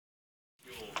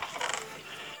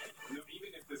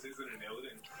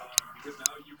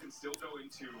can still go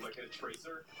into like a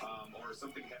tracer or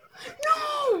something.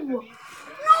 No!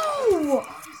 No!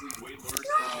 Obviously, way worse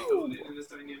than the in this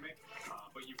dynamic,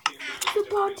 but you can.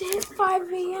 It's about to hit 5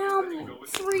 a.m.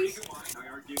 3. I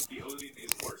argue the Illidan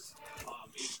is worse.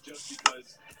 Is just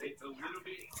because it's a little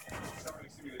bit. Sorry,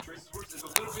 excuse me. The trace is worse. It's a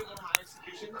little bit more high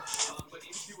execution, but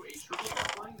into a triple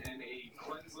offline and a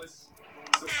cleanseless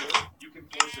support, you can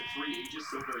force a 3 Aegis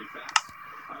so very fast.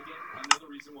 Again,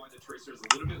 another reason why the Tracer is a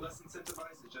little bit less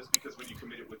incentivized is just because when you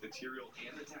commit it with the Tyrael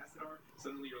and the Tassadar,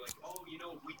 suddenly you're like, oh, you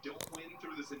know, if we don't win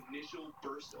through this initial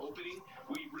burst opening,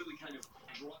 we really kind of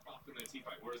drop off in the team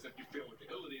fight. Whereas if you fail with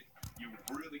the Illidan, you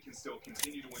really can still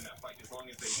continue to win that fight as long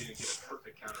as they didn't get a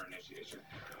perfect counter initiation.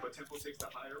 But Tempo takes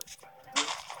the higher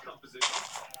composition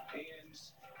and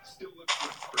still looks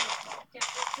for enough. Yeah,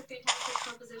 it's a fantastic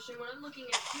composition. What I'm looking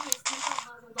at too is Tempo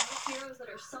has a lot of heroes that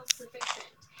are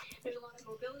self-sufficient. There's a lot of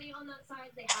mobility on that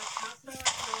side. They have Tassadar, and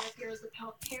a lot of heroes that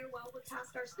pair well with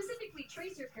Tassadar. Specifically,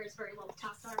 Tracer pairs very well with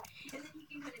Tassadar, and then he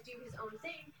can kind of do his own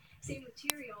thing. Same with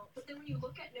Tyrael. But then when you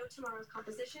look at No Tomorrow's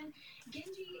composition,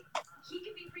 Genji, he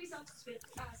can be pretty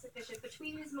self-sufficient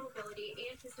between his mobility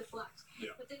and his deflect.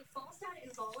 Yeah. But then Falstad and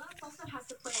Valla, Falstad has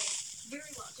to play very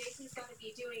well. Jason's got to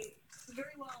be doing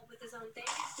very well with his own thing.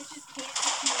 This just can't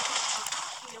get too much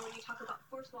off, you know, when you talk about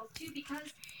force walls too, because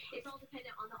it's all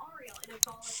dependent on the Auriel, and if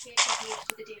Valla can't engage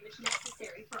to the damage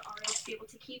necessary for Auriel to be able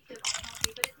to keep them all healthy.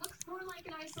 But it looks more like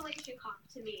an isolation comp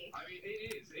to me. I mean,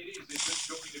 it is. It's just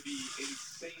going to be insane.